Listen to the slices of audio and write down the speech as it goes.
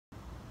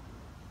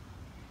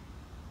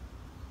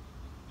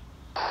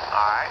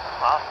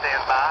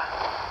stand by.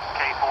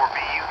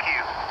 K4BUQ.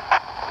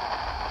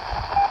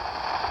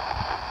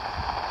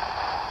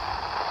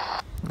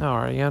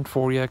 Alright,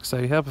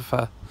 N4EXA, help if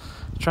I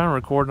try and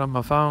record on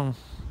my phone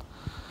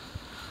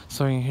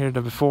so you can hear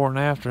the before and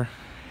after.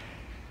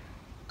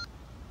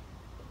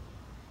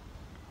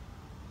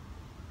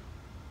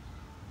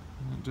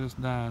 It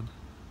just died.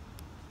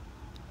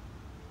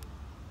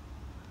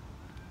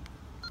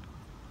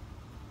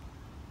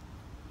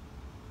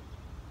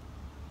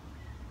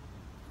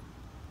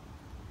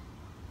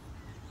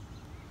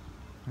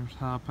 There's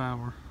high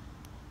power.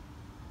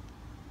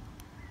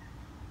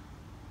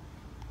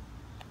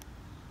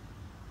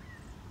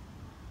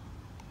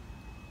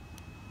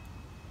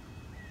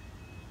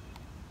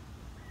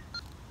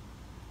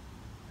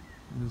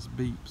 This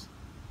beeps.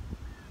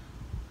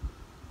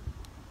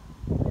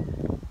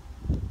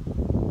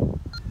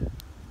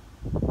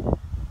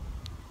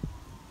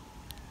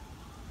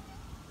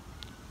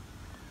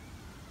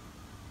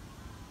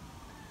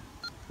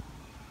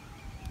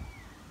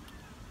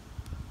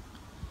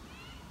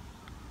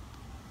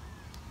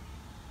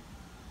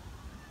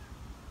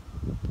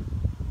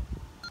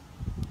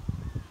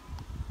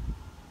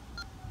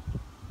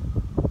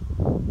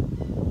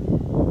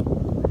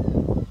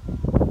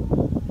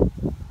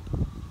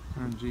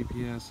 Turn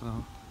GPS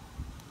off.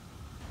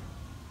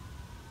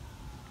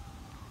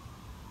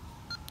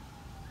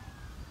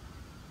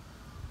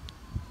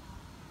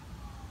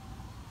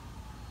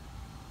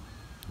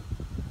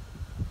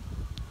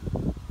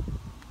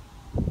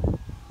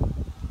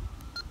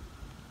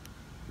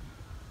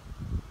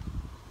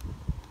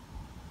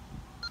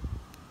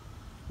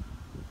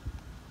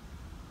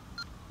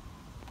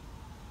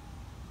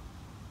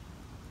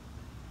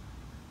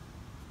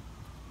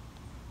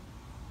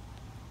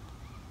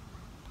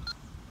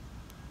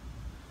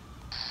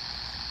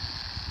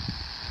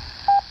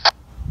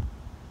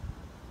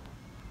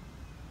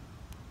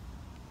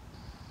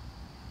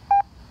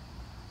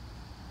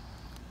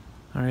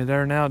 Are you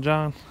there now,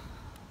 John?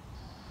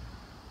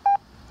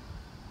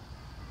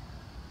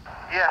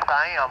 Yes,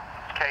 I am.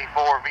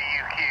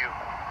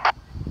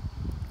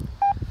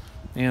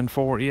 K4BUQ.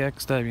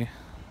 N4EXW.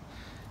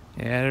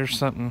 Yeah, there's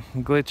something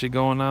glitchy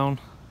going on.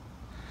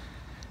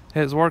 It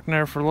was working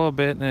there for a little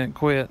bit and then it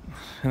quit.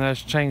 And I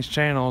just changed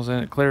channels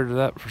and it cleared it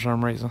up for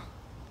some reason.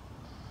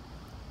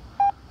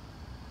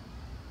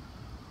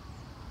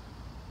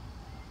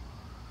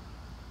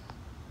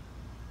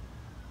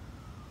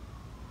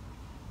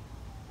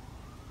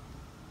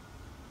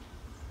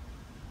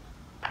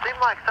 Seemed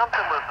like something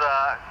was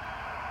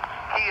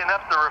keying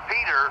up the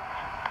repeater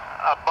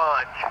a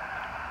bunch.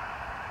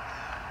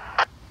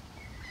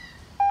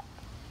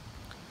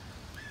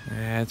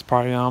 Yeah, it's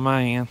probably on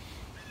my end.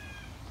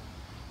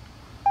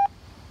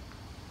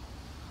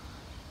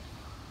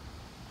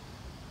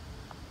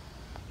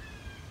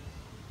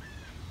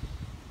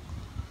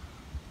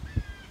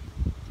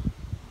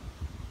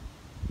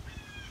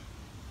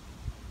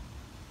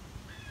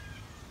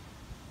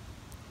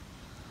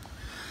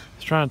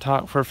 Just trying to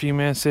talk for a few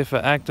minutes, see if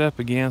it act up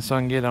again so I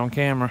can get it on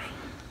camera.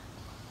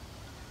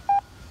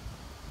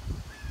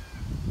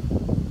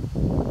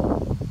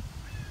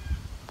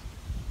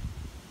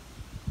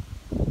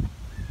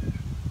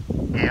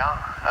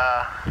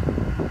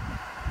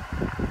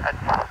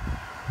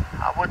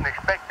 I wouldn't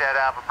expect that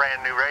out of a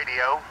brand new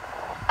radio.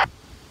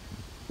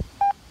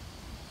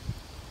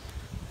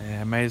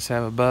 Yeah, it may just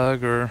have a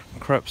bug or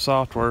corrupt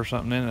software or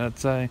something in it, I'd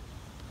say.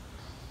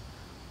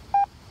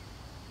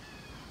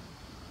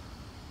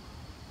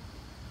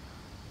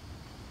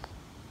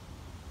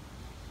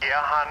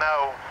 Yeah, I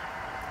know.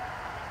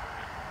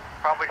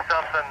 Probably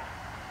something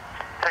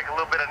take a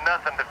little bit of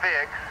nothing to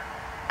fix.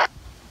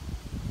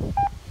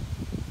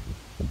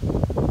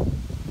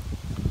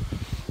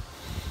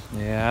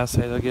 Yeah, I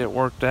say they'll get it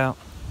worked out.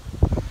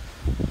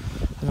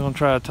 I'm gonna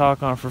try to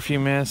talk on it for a few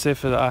minutes, see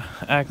if it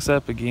acts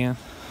up again.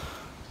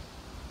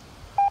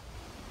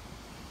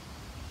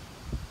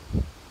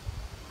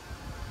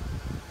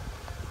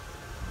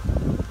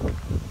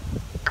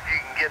 If you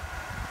can get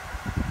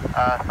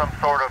some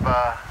sort of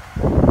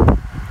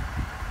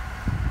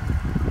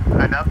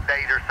an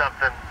update or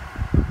something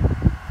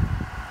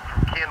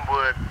from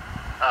Kenwood,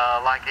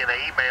 like in an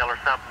email or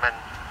something, and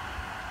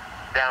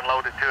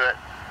download it to it.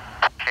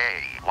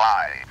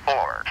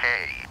 KY4K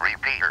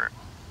repeater.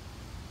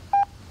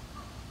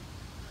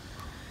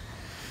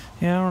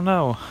 Yeah, I don't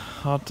know.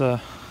 I'll have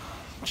to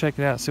check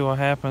it out, see what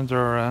happens,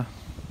 or I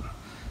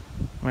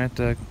might have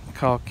to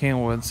call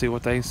Kenwood and see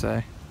what they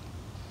say.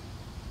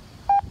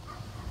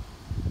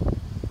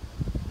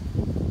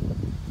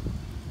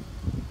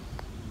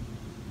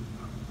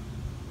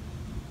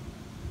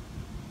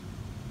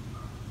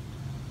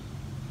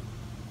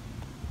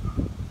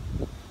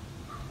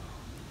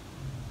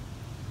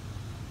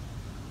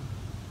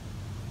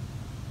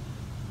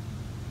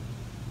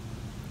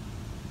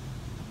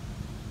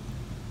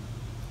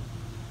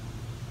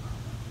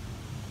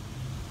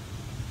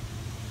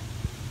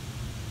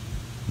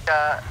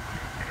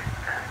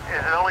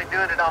 Is it only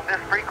doing it on this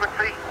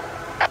frequency?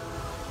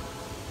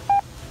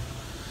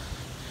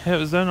 It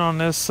was done on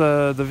this,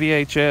 the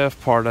VHF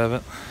part of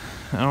it.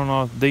 I don't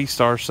know if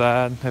D-Star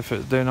side, if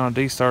it's doing on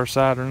D-Star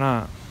side or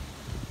not.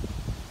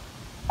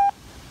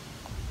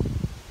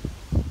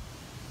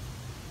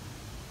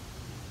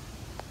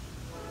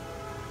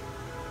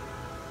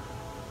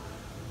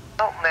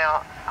 Oh,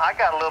 now, I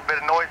got a little bit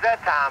of noise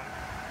that time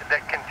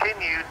that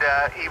continued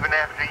even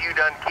after you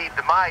done keyed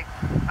the mic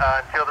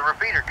until the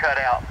repeater cut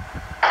out.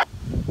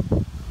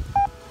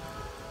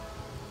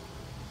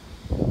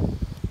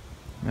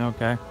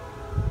 Okay.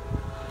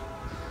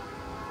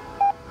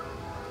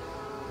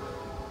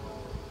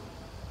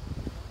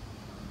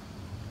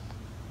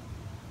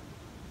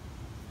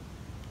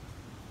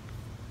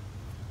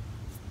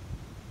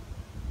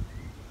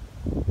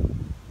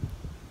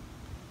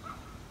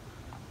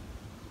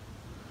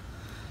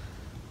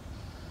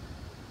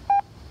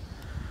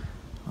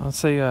 Let's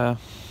see, I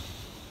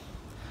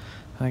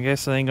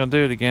guess they ain't gonna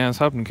do it again. I was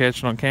hoping to catch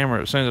it on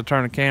camera. As soon as I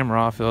turn the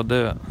camera off, it'll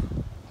do it.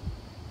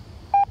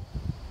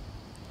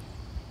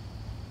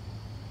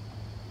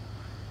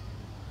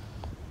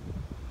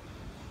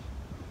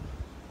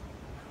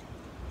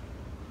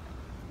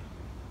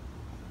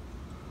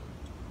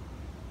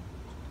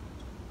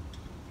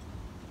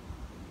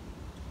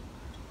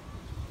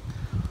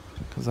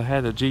 Because I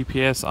had the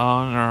GPS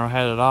on, or I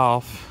had it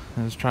off.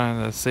 I was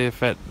trying to see if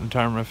that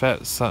determined if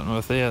that's something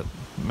with it.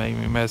 Made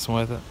me messing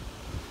with it.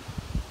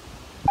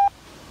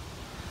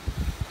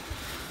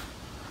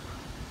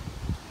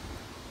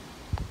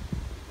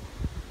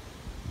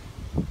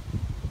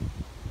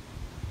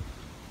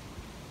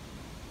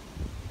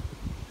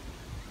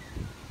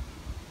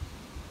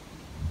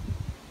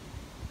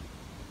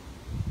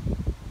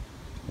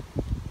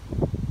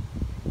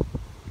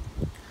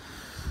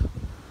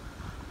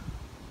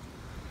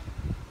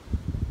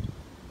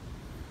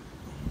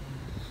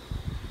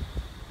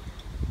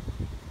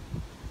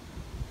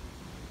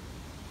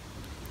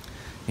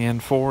 And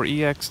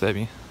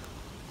 4EXW.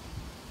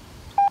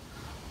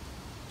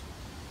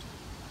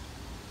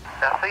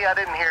 Now, see, I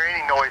didn't hear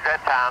any noise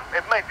that time.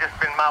 It may have just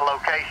been my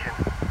location.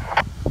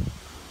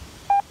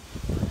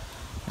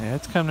 Yeah,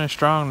 it's coming in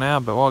strong now,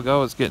 but a while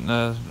ago it's getting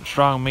a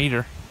strong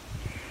meter.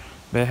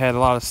 But it had a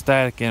lot of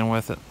static in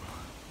with it.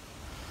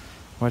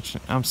 Which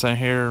I'm sitting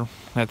here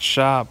at the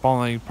shop,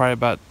 only probably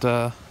about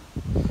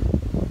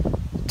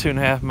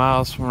 2.5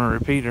 miles from a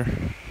repeater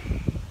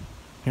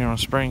here on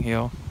Spring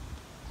Hill.